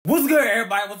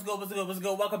everybody, what's good, what's good, what's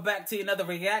good? Welcome back to another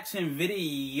reaction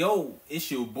video.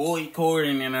 It's your boy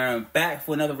Corden, and I'm back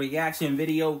for another reaction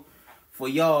video for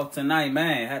y'all tonight,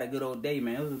 man. Had a good old day,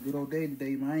 man. It was a good old day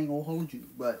today, man. I ain't gonna hold you,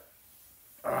 but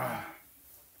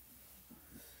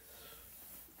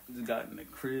just got in the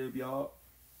crib, y'all.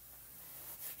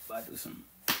 About to do some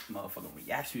motherfucking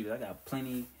reaction videos. I got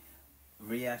plenty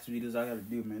reaction videos I gotta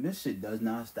do, man. This shit does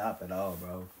not stop at all,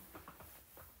 bro.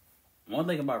 One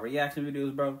thing about reaction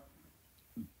videos, bro,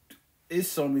 it's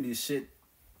so many shit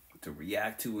to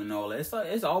react to and all that.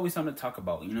 It's always something to talk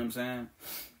about, you know what I'm saying?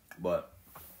 But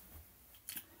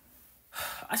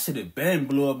I should have been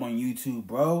blew up on YouTube,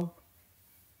 bro.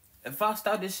 If I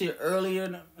started this shit earlier,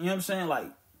 you know what I'm saying?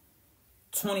 Like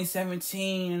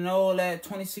 2017 and all that,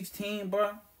 2016,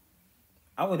 bro,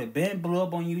 I would have been blew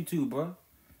up on YouTube, bro.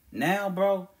 Now,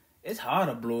 bro, it's hard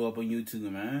to blow up on YouTube,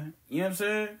 man. You know what I'm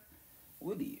saying?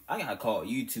 I gotta call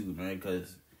YouTube, man,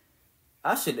 because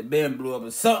I should have been blew up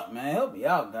or something, man. Help me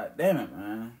out, goddamn it,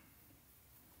 man.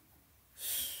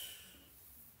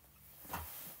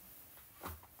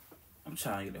 I'm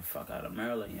trying to get the fuck out of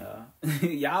Maryland, y'all.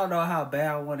 Y'all know how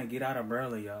bad I want to get out of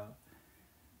Maryland, y'all.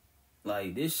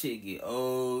 Like, this shit get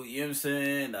old, you know what I'm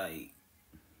saying? Like,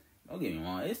 don't get me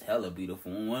wrong, it's hella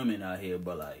beautiful women out here,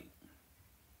 but like,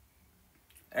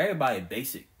 everybody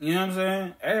basic, you know what I'm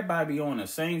saying? Everybody be on the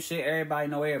same shit. Everybody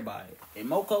know everybody. In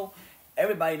Moco,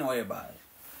 everybody know everybody.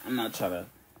 I'm not trying to.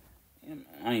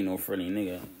 I ain't no friendly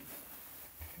nigga.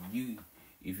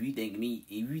 If you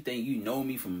think you know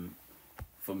me from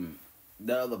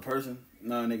the other person,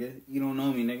 no nigga, you don't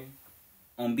know me, nigga.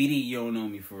 On BD, you don't know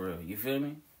me for real. You feel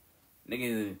me,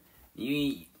 nigga? You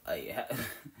ain't like.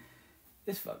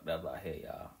 It's fucked up out here,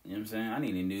 y'all. You know what I'm saying? I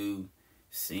need a new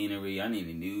scenery. I need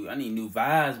new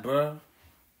vibes, bro.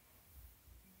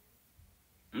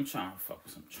 I'm trying to fuck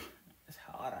with some. It's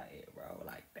hard out here, bro.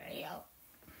 Like, damn.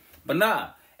 But nah,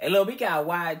 hey, look, we got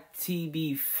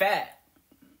YTB Fatt,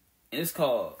 and it's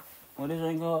called, what is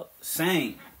it called?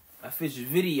 Sing, official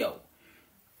video.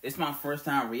 It's my first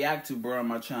time react to, bro, on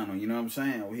my channel. You know what I'm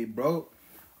saying? Well, he broke,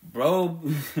 bro.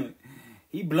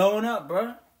 He blowing up,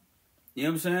 bro. You know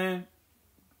what I'm saying?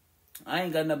 I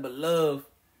ain't got nothing but love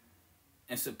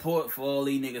and support for all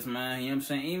these niggas, man. You know what I'm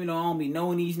saying? Even though I don't be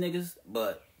knowing these niggas,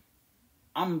 but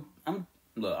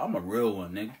look, I'm a real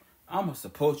one, nigga. I'ma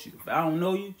support you. If I don't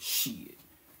know you, shit.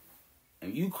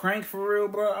 If you crank for real,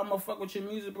 bro, I'ma fuck with your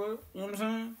music, bro. You know what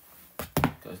I'm saying?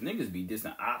 Cause niggas be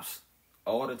dissing ops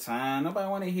all the time. Nobody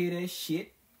wanna hear that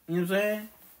shit. You know what I'm saying?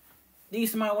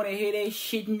 These somebody wanna hear that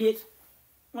shit and it.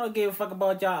 I don't give a fuck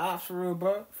about y'all ops for real,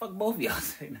 bro. Fuck both of y'all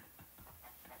saying that.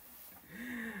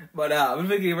 But we're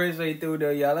gonna get right straight through though,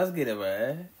 y'all. Let's get it,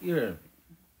 man. You heard me.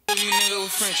 You nigga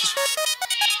with French.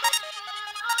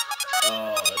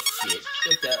 Oh shit.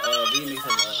 Get that remix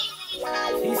of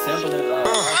he's sampling damn,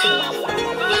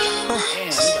 he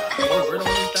got more rhythm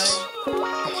on this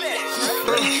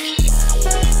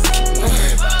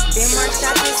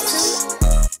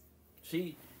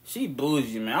thing. She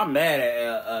bougie, man. I'm mad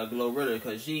at Glorilla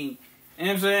because she, you know what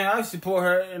I'm saying? I support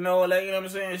her and all that, you know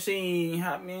what I'm saying? She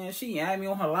had me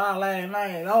on her line last night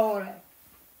and all that.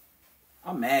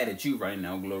 I'm mad at you right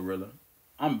now, Glorilla.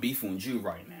 I'm beefing with you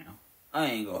right now. I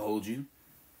ain't gonna hold you.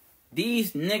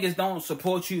 These niggas don't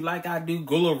support you like I do,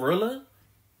 Glorilla.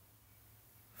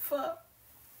 Fuck.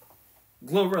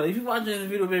 Glorilla, if you watching this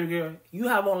video, baby girl, you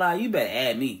have online, you better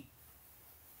add me.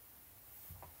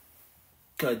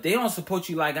 Cause they don't support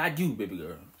you like I do, baby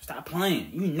girl. Stop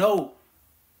playing. You know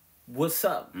what's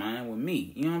up, man, with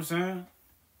me. You know what I'm saying?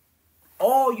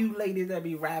 All you ladies that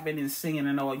be rapping and singing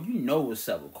and all, you know what's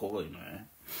up with Corey, man.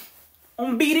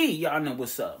 On BD, y'all know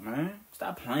what's up, man.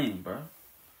 Stop playing, bro.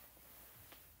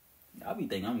 Y'all be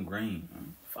thinking I'm green,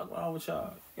 man. Fuck wrong with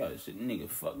y'all. Y'all this shit nigga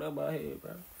fucked up out here,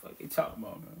 bro. Fuck they talking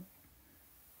about, man.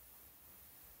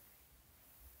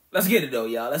 Let's get it though,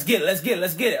 y'all. Let's get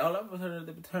it. Hold up,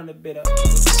 turn the bit up.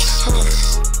 Let's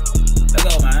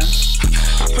go, man.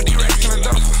 Put the racks in the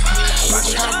door.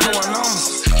 Watch how I'm going on.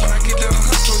 When I get done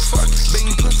hustle, fuck.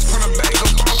 Beating pussy from the back, go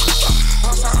bonkers.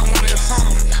 Plus, I wanted a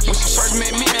song. When she first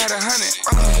met me, I had 100.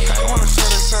 I wanna show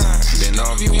the sign. Didn't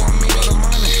know if you want me or the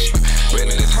money.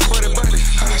 Really, this her buddy.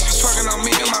 She's fucking on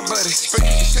me and my buddy. She said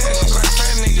she's like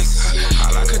fat niggas.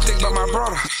 All I could think about my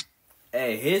brother.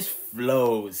 Hey, his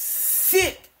flow's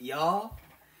sick, y'all.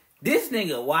 This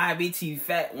nigga YBT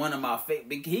Fatt, one of my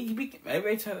favorite.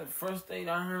 Every time the first day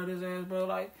I heard his ass, bro,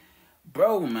 like,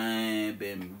 bro, man,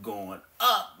 been going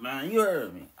up, man. You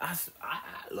heard me.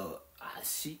 Look,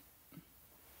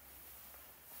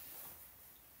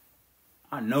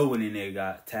 I know when a nigga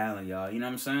got talent, y'all. You know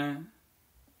what I'm saying?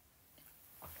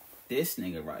 This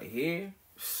nigga right here,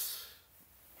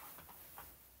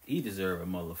 he deserve a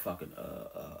motherfucking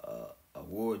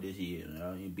award this year, you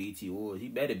know, BT Awards. He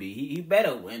better be. He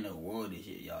better win the award this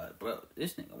year, y'all. Bro,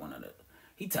 this nigga one of the.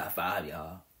 He top 5,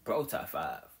 y'all. Bro, top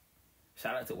 5.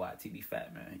 Shout out to YTB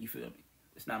Fatt, man. You feel me?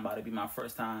 It's not about to be my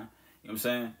first time. You know what I'm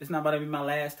saying? It's not about to be my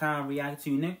last time reacting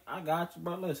to you, nigga. I got you,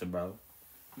 bro. Listen, bro.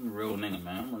 I'm a real nigga,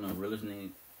 man. I'm one of the realest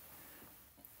niggas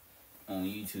on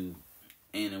YouTube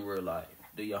and in real life.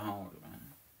 Do your homework, man.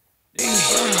 You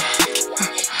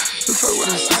fuck with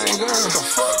the same girl. What the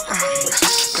fuck?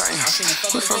 Damn.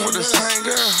 We fuck with the same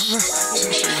girl.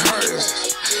 She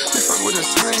hurts. We fuck with the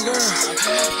same girl.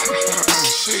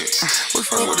 Shit. We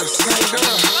fuck with the same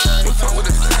girl. We fuck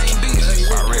with the same bitch.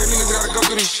 Why real niggas gotta go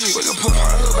through this shit? We can put my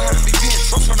hood behind the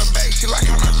pants. I'm from the back. She like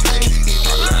how my chains.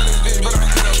 I love this bitch, but I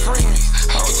hate her friends.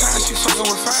 Whole time she fucking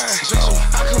with fire. Joe,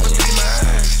 I couldn't believe my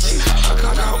eyes. I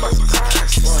caught the hoe by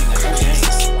surprise.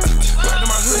 Right to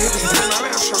my hood, hit the spin my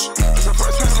lamp truck. It's the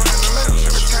first time I had the lamp.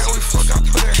 Every time we fuck, I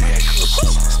put her hand cook.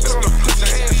 Spit on the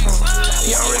pussy and some.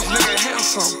 Young rich nigga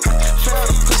handsome. Fail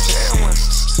the pussy and one.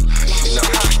 She know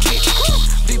how to get.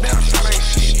 Deep down, shot ain't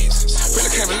shit.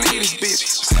 Really can't believe this bitch.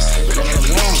 Really can't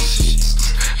believe this shit.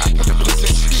 I put the pussy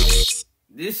in shit.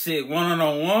 This shit one of the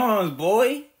ones,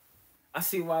 boy. I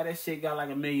see why that shit got like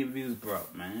 1 million views, bro,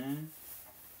 man.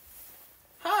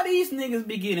 How these niggas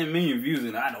be getting 1 million views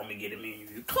and I don't be getting 1 million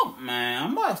views? Come on, man.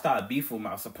 I'm about to start beefing with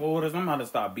my supporters. I'm about to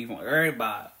start beefing with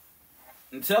everybody.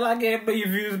 Until I get 1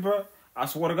 million views, bro, I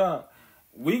swear to God,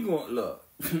 we gon' look.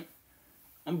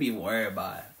 I'm beefing with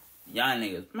everybody. Y'all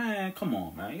niggas, man, come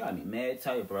on, man. Y'all be mad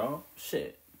tight, bro.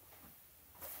 Shit.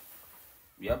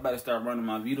 Y'all better start running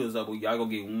my videos up. Y'all go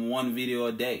get 1 video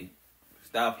a day.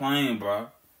 Stop playing, bro.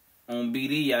 On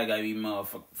BD, y'all gotta be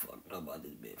motherfucked up about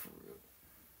this bitch for real.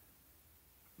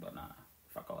 But nah,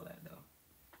 fuck all that though.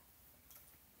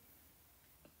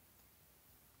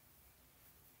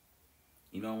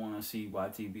 You don't want to see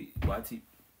YT.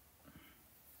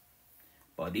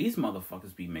 But these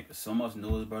motherfuckers be making so much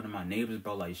noise, bro, to my neighbors,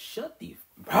 bro. Like, shut the...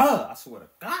 Bro, I swear to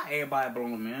God, everybody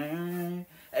blowing, man.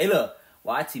 Hey, look.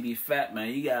 YTB Fatt, man.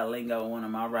 You gotta link up with one of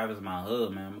my rappers in my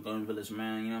hood, man. I'm going to Village,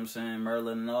 man. You know what I'm saying?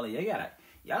 Merlin and all that.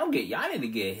 Y'all need to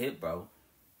get hit, bro.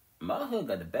 My hood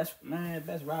got the best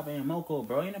rapper in Moco,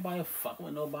 bro. Ain't nobody fucking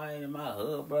with nobody in my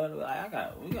hood, bro. Like,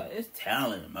 it's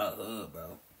talent in my hood,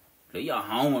 bro. Do your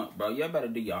homework, bro. Y'all better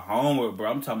do your homework,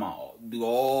 bro. I'm talking about do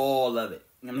all of it.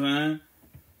 You know what I'm saying?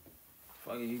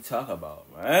 Fuck is you talking about,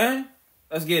 man?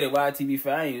 Let's get it, YTB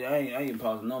Fatt. I ain't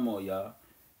pausing no more, y'all.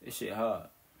 This shit hard.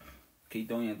 Keep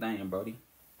doing your thing, brody.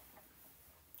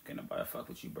 Can't nobody fuck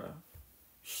with you, bro.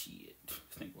 Shit. This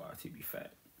nigga YTB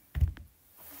Fatt.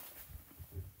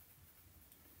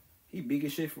 He big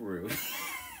as shit for real.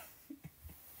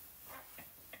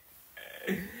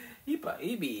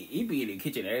 he be in the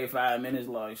kitchen every 5 minutes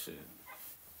like shit.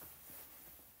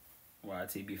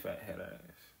 YTB Fatt head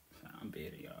ass. I'm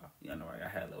better, y'all. Y'all know I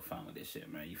had a little fun with this shit,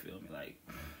 man. You feel me? Like,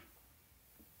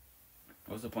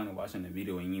 what's the point of watching the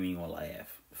video and you ain't gonna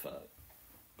laugh? Fuck.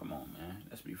 Come on, man.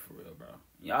 Let's be for real, bro.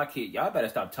 Y'all better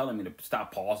stop telling me to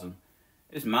stop pausing.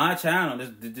 It's my channel.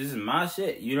 This is my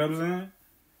shit. You know what I'm saying?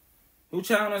 Who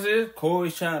channel is this?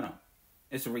 Corey's channel.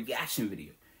 It's a reaction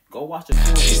video. Go watch the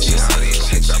full video. All these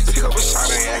chicks, I pick up a shot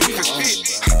and ask me for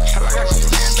spit. Hell, I got to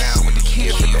stand down with the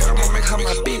kids for that. I'm gonna make her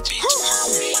my bitch.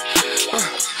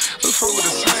 We fuck with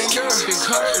the same girl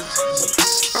because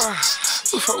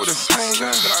we fuck with the same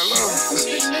girl that I love.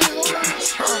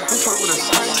 We fuck with the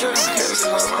same girl that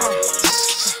I love.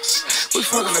 We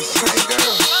fuck with the same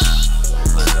girl.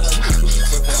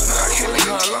 I can't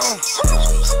leave her alone.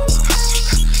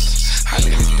 I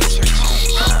leave this bitch at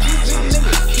home. I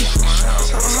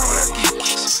tell her how that get.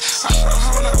 I tell her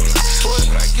how that boy,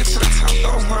 when I get to the top,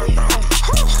 don't worry about it.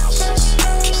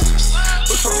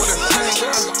 We fuck with the same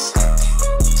girl.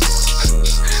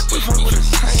 We fuck with the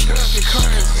same girl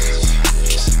because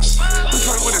we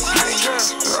fuck with the same girl.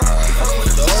 We fuck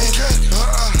with the same girl.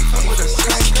 We fuck with the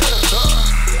same girl.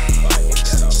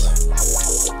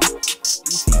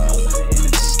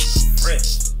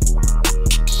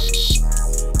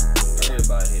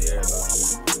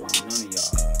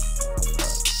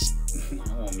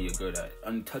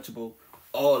 Untouchable,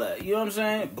 all that. You know what I'm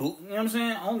saying? You know what I'm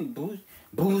saying? Only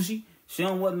bougie. She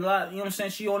don't want a lot. You know what I'm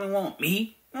saying? She only want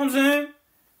me. You know what I'm saying?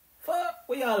 Fuck,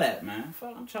 where y'all at, man?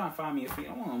 Fuck, I'm trying to find me a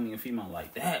female. I want me a female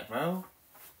like that, bro.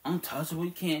 Untouchable.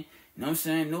 You can't. You know what I'm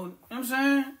saying? No. You know what I'm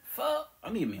saying? Fuck. I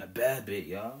need me a bad bitch,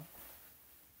 y'all.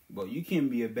 But you can't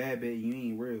be a bad bitch. You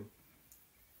ain't real.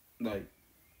 Like,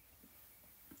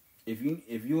 if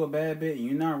you a bad bitch and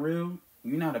you're not real,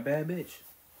 you're not a bad bitch.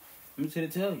 I'm just here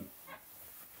to tell you.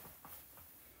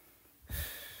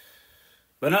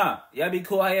 But nah, y'all be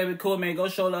cool. Y'all be cool, man. Go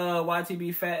show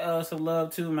YTB Fatt some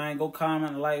love too, man. Go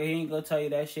comment, like, he ain't gonna tell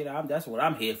you that shit. That's what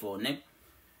I'm here for, nigga.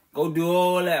 Go do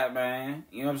all that, man.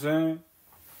 You know what I'm saying?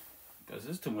 Because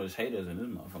there's too much haters in this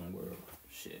motherfucking world.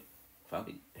 Shit. Fuck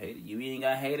it. Haters. You ain't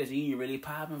got haters, you ain't really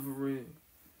popping for real.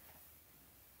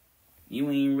 You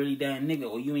ain't really that nigga,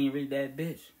 or you ain't really that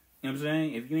bitch. You know what I'm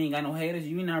saying? If you ain't got no haters,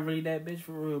 you ain't not really that bitch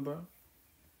for real, bro.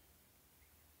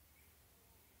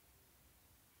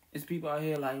 It's people out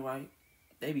here like, right,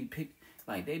 they be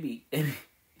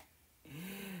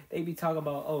talking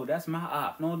about, oh, that's my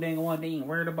op. No dang one, they ain't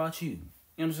worried about you. You know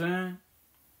what I'm saying?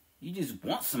 You just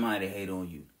want somebody to hate on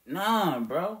you. Nah,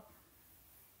 bro.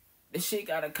 This shit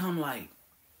gotta come like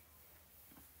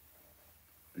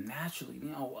naturally. You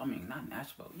know, I mean, not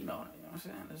natural, you know what I'm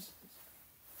saying?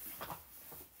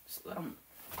 Just let them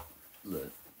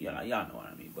look. Y'all know what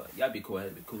I mean. But y'all be cool,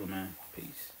 man.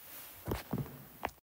 Peace.